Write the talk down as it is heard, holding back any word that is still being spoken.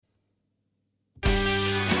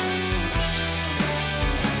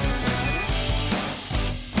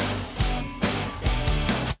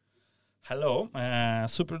Hello,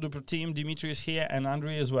 super duper team. Dimitri is here and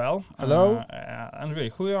Andrei as well. Hello. Andrei,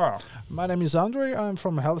 who you are? My name is Andrei. I'm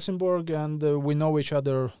from Helsingborg, and we know each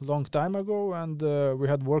other long time ago, and we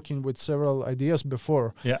had working with several ideas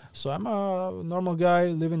before. Yeah. So I'm a normal guy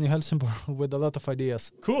living in Helsingborg with a lot of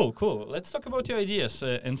ideas. Cool. Let's talk about your ideas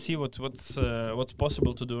and see what's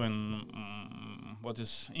possible to do and what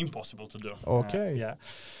is impossible to do. Okay. Yeah.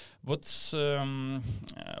 What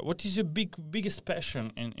is your biggest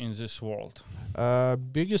passion in this world?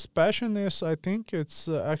 Biggest passion is, I think, it's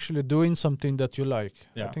actually doing something that you like.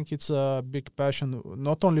 Yeah. I think it's a big passion,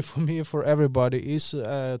 not only for me, for everybody, is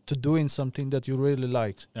to doing something that you really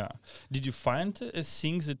like. Yeah. Did you find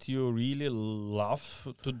things that you really love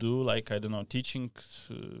to do, like, I don't know, teaching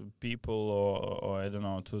people or I don't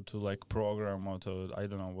know, to like program or to, I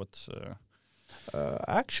don't know, what's...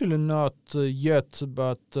 Actually not yet,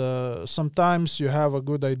 but sometimes you have a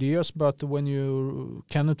good ideas, but when you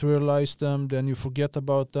cannot realize them, then you forget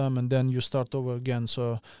about them and then you start over again.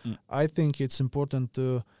 So I think it's important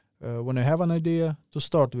to, when I have an idea, to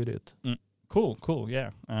start with it. Cool,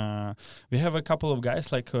 yeah. We have a couple of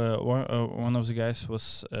guys, like one of the guys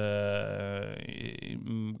was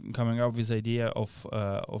coming up with the idea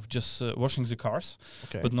of just washing the cars,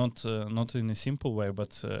 Okay. but not in a simple way,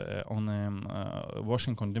 but on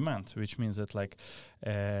washing on demand, which means that like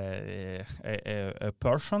a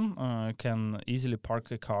person can easily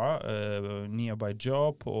park a car nearby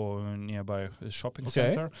job or nearby a shopping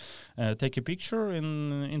center, take a picture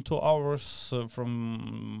in 2 hours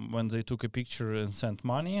from when they took a picture and sent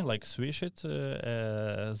money, like swish it,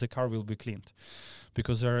 the car will be cleaned.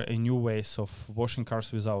 Because there are new ways of washing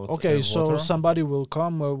cars without Okay, so water. somebody will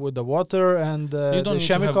come with the water and the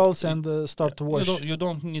chemicals and start to wash. You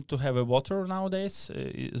don't need to have a water nowadays.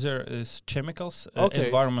 There is chemicals, Okay.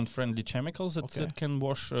 environment-friendly chemicals that can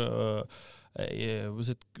wash.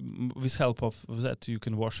 With help of that, you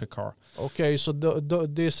can wash a car. Okay, so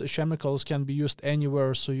these chemicals can be used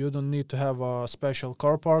anywhere, so you don't need to have a special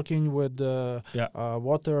car parking with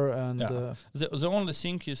water and. The only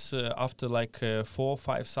thing is after like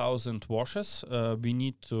 4,000-5,000 washes, we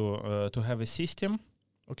need to have a system.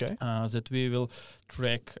 Okay. That we will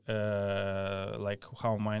track like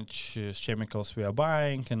how much chemicals we are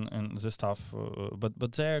buying and the stuff,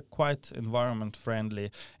 but they're quite environment friendly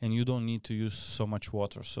and you don't need to use so much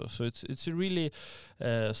water. So it's a really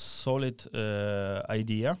solid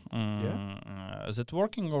idea that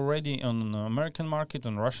working already on American market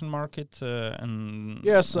and Russian market and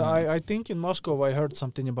yes, I think in Moscow I heard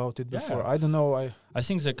something about it before. Yeah. I don't know. I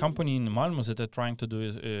think the company in Malmö that are trying to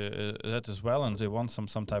do that as well, and they want some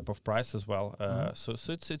type of price as well. So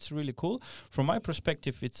it's really cool. From my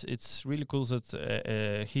perspective, it's really cool that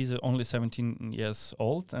he's only 17 years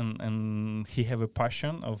old and he have a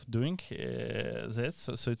passion of doing this.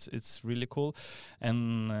 So it's really cool,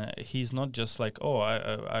 and he's not just like, oh,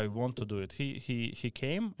 I want to do it. He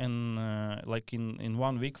came and like in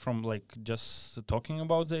 1 week from like just talking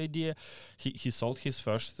about the idea, he sold his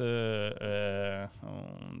first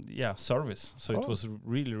service. So it was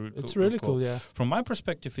really it's really cool. Yeah. From my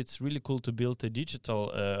perspective, it's really cool to build a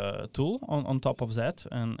digital tool on top of that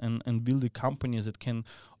and build a company that can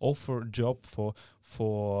offer job for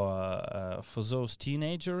those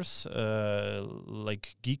teenagers,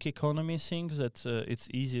 like gig economy things that it's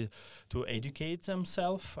easy to educate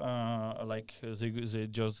themselves, like they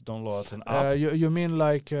just download an app. You mean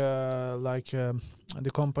like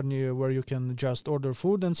the company where you can just order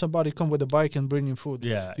food and somebody come with a bike and bring in food.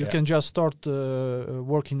 You can just start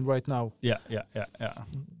working right now. Yeah.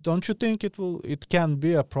 Don't you think it can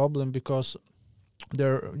be a problem because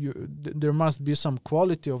there must be some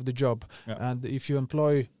quality of the job, and if you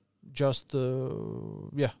employ just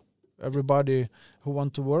everybody who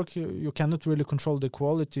want to work, you cannot really control the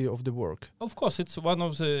quality of the work. Of course, it's one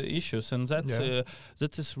of the issues, and that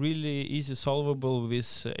is really easy solvable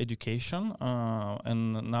with education.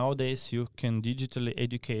 And nowadays, you can digitally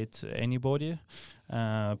educate anybody.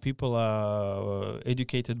 People are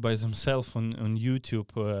educated by themselves on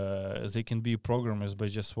YouTube. They can be programmers by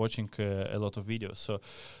just watching a lot of videos.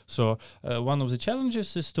 So one of the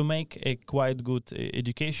challenges is to make a quite good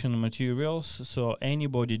education materials. So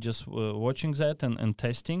anybody just watching that and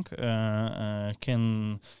testing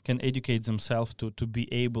can educate themselves to be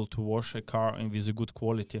able to wash a car with a good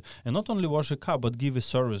quality, and not only wash a car but give a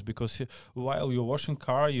service, because while you're washing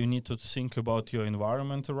car, you need to think about your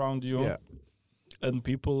environment around you. Yeah. And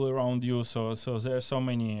people around you, so there are so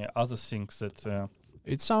many other things that.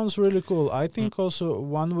 It sounds really cool. I think also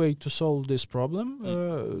one way to solve this problem,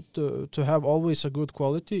 to have always a good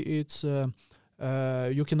quality, it's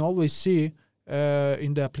you can always see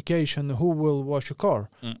in the application who will wash your car,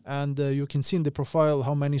 and you can see in the profile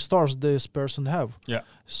how many stars this person have. Yeah.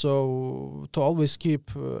 So to always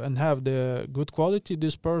keep and have the good quality,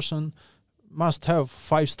 this person must have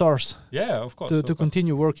 5 stars. Yeah, of course. To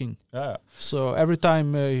continue working. Yeah. So every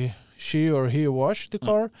time she or he wash the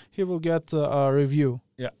car, he will get a review.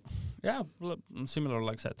 Yeah. Yeah, similar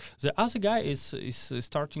like that. The other guy is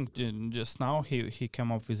starting just now. He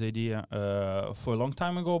came up with the idea for a long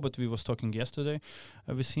time ago, but we was talking yesterday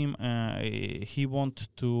with him. He want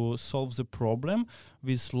to solve the problem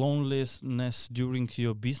with loneliness during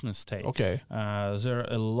your business stay. Okay. There are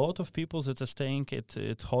a lot of people that are staying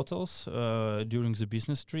at hotels during the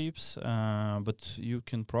business trips, but you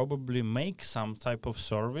can probably make some type of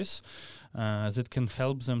service that can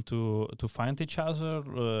help them to find each other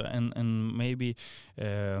and maybe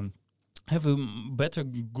have a better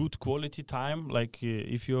good quality time. Like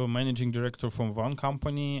if you're managing director from one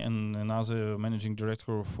company and another managing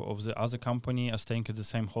director of the other company are staying at the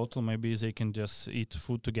same hotel, maybe they can just eat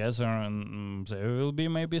food together, and there will be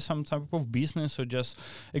maybe some type of business or just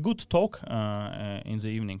a good talk in the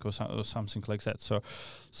evening or something like that. So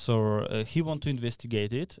he want to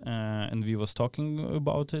investigate it, and we was talking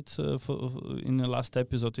about it in the last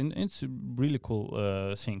episode, and it's a really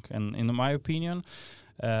cool thing. And in my opinion,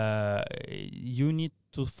 you need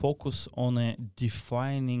to focus on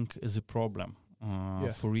defining the problem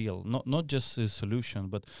for real, not just the solution,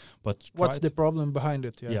 but what's the problem behind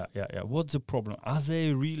it? Yeah. What's the problem? Are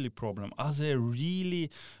they really problem? Are they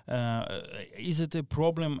really? Is it a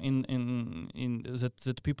problem in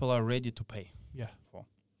that people are ready to pay? Yeah. For?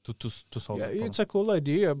 To solve yeah, the problem. It's a cool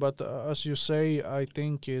idea, but as you say, I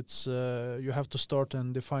think it's you have to start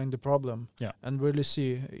and define the problem, and really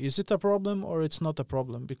see, is it a problem or it's not a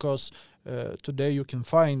problem? Because today you can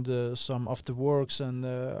find some after works and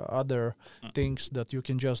other things that you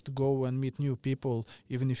can just go and meet new people,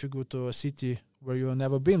 even if you go to a city where you have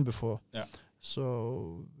never been before. Yeah.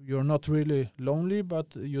 So you're not really lonely,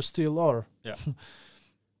 but you still are. Yeah.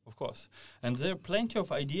 Of course, and there are plenty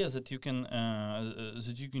of ideas that you can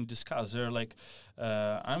discuss. There are like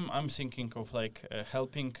I'm thinking of like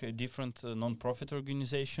helping different non-profit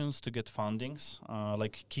organizations to get fundings,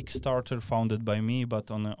 like Kickstarter, founded by me, but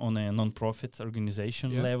on a non-profit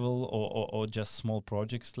organization level or just small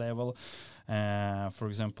projects level. For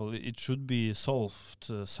example, it should be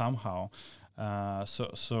solved somehow.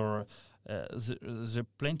 So. There are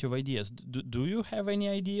plenty of ideas. Do you have any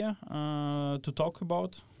idea to talk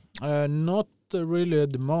about? Not really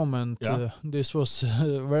at the moment. This was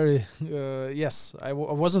very yes. I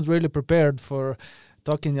wasn't really prepared for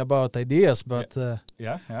talking about ideas, but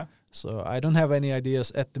So I don't have any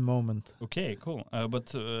ideas at the moment. Okay, cool.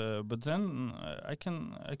 But then I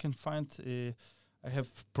can find. I have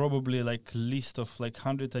probably like list of like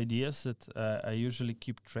 100 ideas that I usually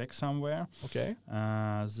keep track somewhere. Okay.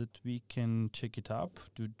 That we can check it up.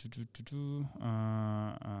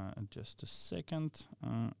 Just a second.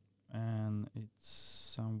 And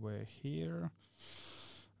it's somewhere here.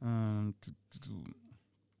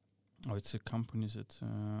 It's a company that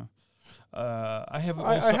I have.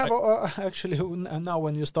 Actually now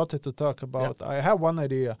when you started to talk about, I have one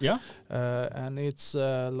idea. Yeah. And it's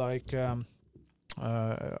like.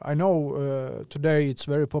 I know today it's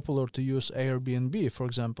very popular to use Airbnb, for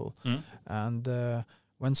example, and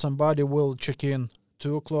when somebody will check in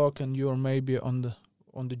 2:00 and you're maybe on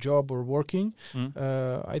the job or working,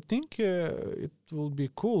 I think it will be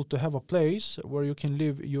cool to have a place where you can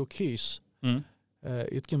leave your keys.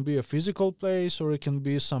 It can be a physical place, or it can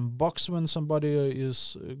be some box when somebody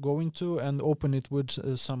is going to and open it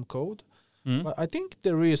with some code. But I think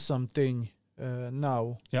there is something.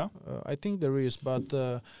 Now, I think there is, but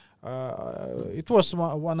it was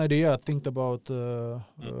one idea I think about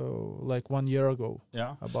like 1 year ago.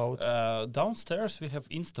 Yeah. About downstairs we have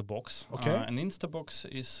Instabox. Okay. And Instabox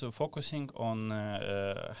is focusing on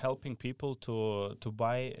helping people to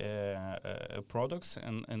buy products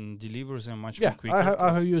and deliver them much more quickly.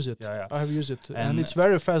 I have used it. Yeah. I have used it, and it's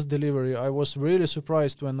very fast delivery. I was really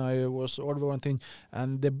surprised when I was ordering one thing,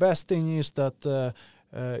 and the best thing is that.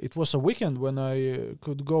 It was a weekend when I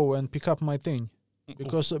could go and pick up my thing,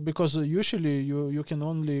 because usually you can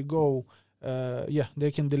only go.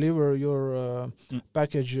 They can deliver your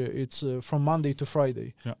package. It's from Monday to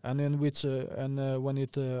Friday, and then when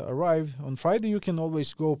it arrives on Friday, you can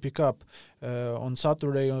always go pick up on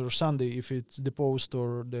Saturday or Sunday if it's the post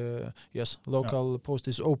or the local post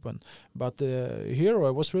is open. But here I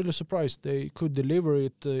was really surprised they could deliver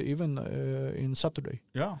it even in Saturday.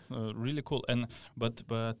 Yeah, really cool. And but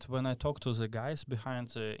when I talked to the guys behind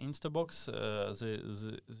the Instabox,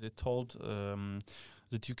 they told.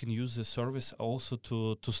 that you can use the service also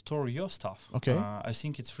to store your stuff. Okay. I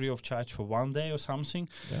think it's free of charge for 1 day or something.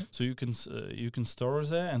 Yeah. So you can store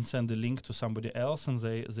there and send the link to somebody else, and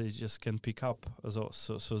they just can pick up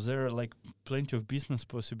those. So there are like plenty of business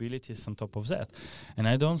possibilities on top of that. And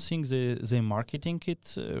I don't think they marketing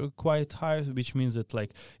it quite high, which means that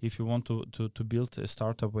like if you want to build a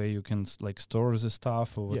startup where you can like store the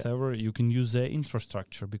stuff or whatever, you can use their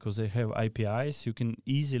infrastructure because they have APIs. You can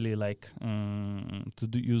easily like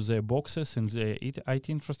use their boxes and their IT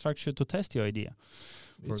infrastructure to test your idea.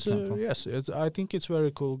 For example, yes, I think it's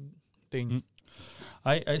very cool thing.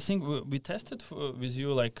 I think we tested with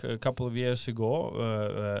you like a couple of years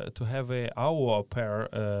ago to have a au pair.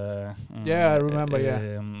 I remember.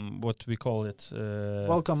 What we call it?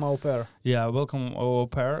 Welcome au pair. Yeah, welcome au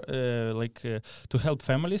pair. To help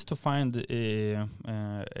families to find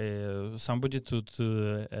somebody to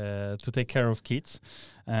take care of kids.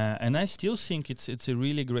 And I still think it's a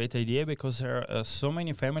really great idea because there are so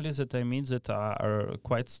many families that I meet that are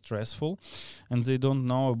quite stressful, and they don't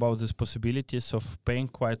know about these possibilities of paying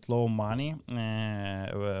quite low money,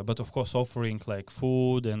 but of course offering like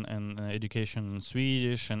food and education in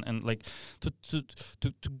Swedish and like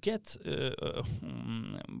to get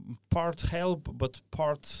part help but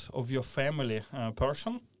part of your family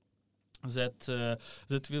person. That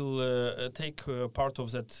will take part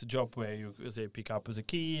of that job where they pick up the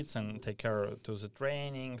kids and take care to the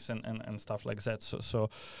trainings and stuff like that. So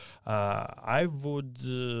I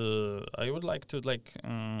would like to like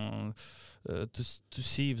to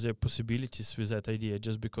see if there are possibilities with that idea,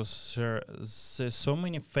 just because there's so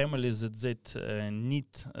many families that need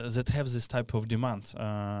that have this type of demand.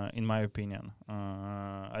 In my opinion,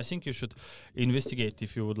 I think you should investigate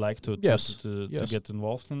if you would like to get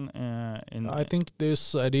involved in. I think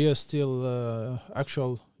this idea is still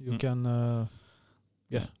actual. You can.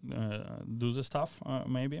 Do the stuff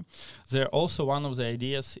maybe. There also one of the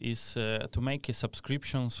ideas is to make a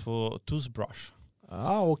subscriptions for toothbrush.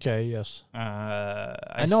 Okay, yes.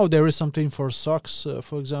 I know there is something for socks,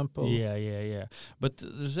 for example. Yeah. But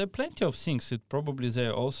there are plenty of things. It probably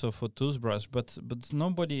there also for toothbrush, but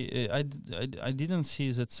nobody. I didn't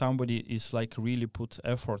see that somebody is like really put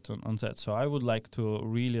effort on that. So I would like to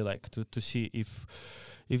really like to see if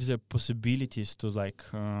there are possibilities to like.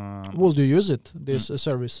 Will you use it? This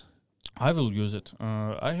service? I will use it.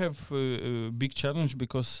 I have a big challenge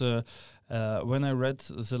because. When I read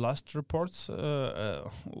the last reports,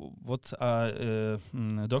 what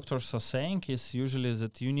doctors are saying is usually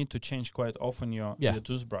that you need to change quite often your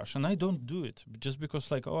toothbrush, and I don't do it just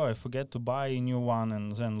because like I forget to buy a new one,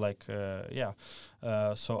 and then like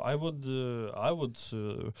so I would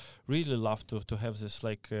really love to have this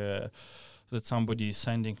like. That somebody is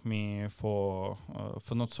sending me for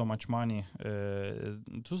not so much money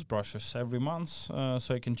toothbrushes every month,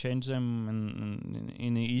 so I can change them in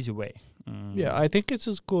an easy way. I think it's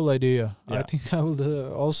a cool idea. I think I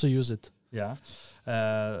will also use it. Yeah.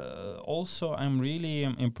 Also, I'm really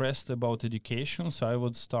impressed about education, so I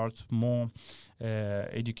would start more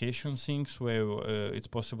education things where it's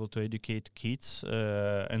possible to educate kids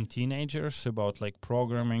and teenagers about like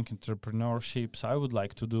programming, entrepreneurship. So I would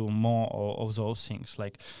like to do more of those things,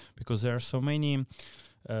 like because there are so many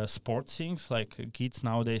sports things, like kids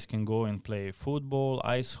nowadays can go and play football,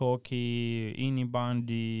 ice hockey,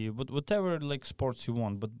 bandy, whatever like sports you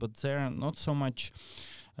want, but there are not so much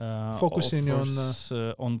focusing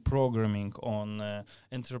on programming, on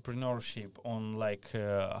entrepreneurship, on like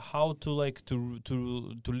how to like to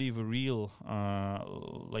live a real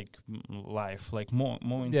like life, like more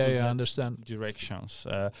into understand directions,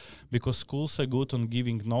 because schools are good on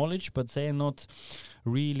giving knowledge, but they are not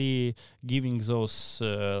really giving those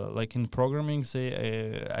like in programming.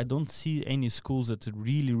 I don't see any schools that are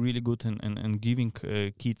really good in giving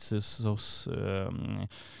kids those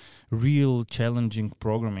real challenging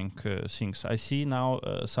programming things. I see now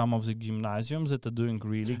some of the gymnasiums that are doing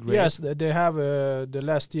really great. Yes, they have the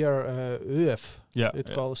last year UF.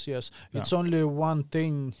 Calls. It's only one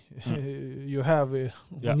thing you have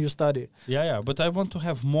when you study. But I want to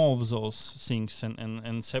have more of those things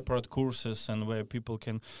and separate courses and where people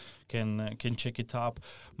can check it up.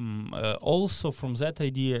 Also from that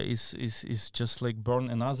idea is just like born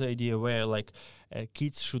another idea where like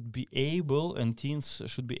kids should be able and teens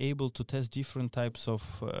should be able to test different types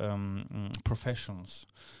of professions.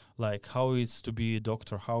 like how is to be a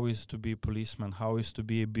doctor, how is to be a policeman, how is to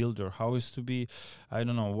be a builder, how is to be, I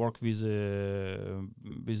don't know, work with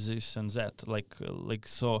this and that, like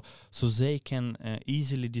so they can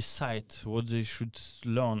easily decide what they should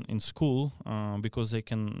learn in school, because they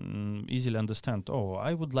can easily understand, oh,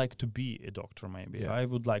 I would like to be a doctor, maybe I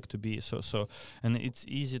would like to be so, and it's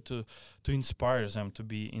easy to inspire them to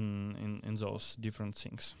be in those different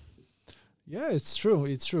things. Yeah, it's true.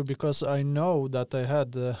 It's true, because I know that I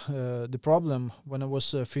had the problem when I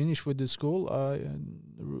was finished with the school. I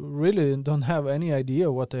really don't have any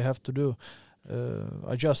idea what I have to do.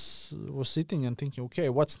 I just was sitting and thinking, okay,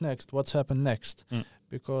 what's next? What's happened next?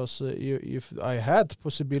 Because if I had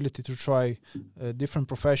possibility to try a different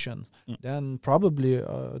profession, then probably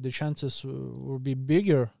the chances would be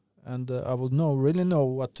bigger, and I would really know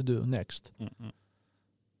what to do next.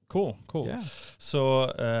 Cool. Yeah.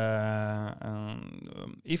 So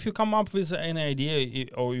if you come up with any idea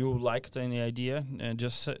or you liked any idea,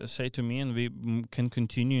 just say to me, and we can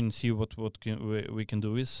continue and see what we can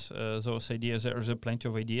do with those ideas. There's plenty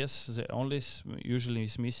of ideas. The only usually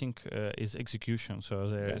is missing is execution. So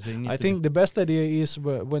they need I think the best idea is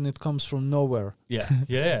when it comes from nowhere.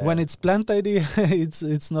 Yeah. When it's planned idea,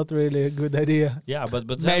 it's not really a good idea. Yeah, but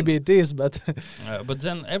then, maybe it is, but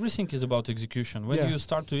then everything is about execution. When you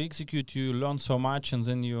start to execute, you learn so much, and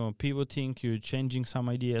then you're pivoting, you're changing some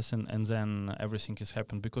ideas, and then everything is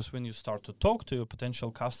happened. Because when you start to talk to your potential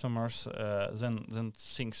customers, then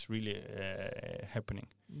things really happening.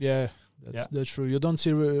 Yeah, that's true. You don't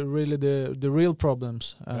see really the real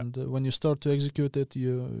problems, and when you start to execute it,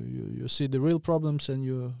 you see the real problems, and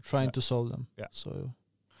you're trying to solve them. Yeah. So,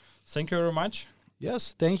 thank you very much.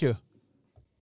 Yes, thank you.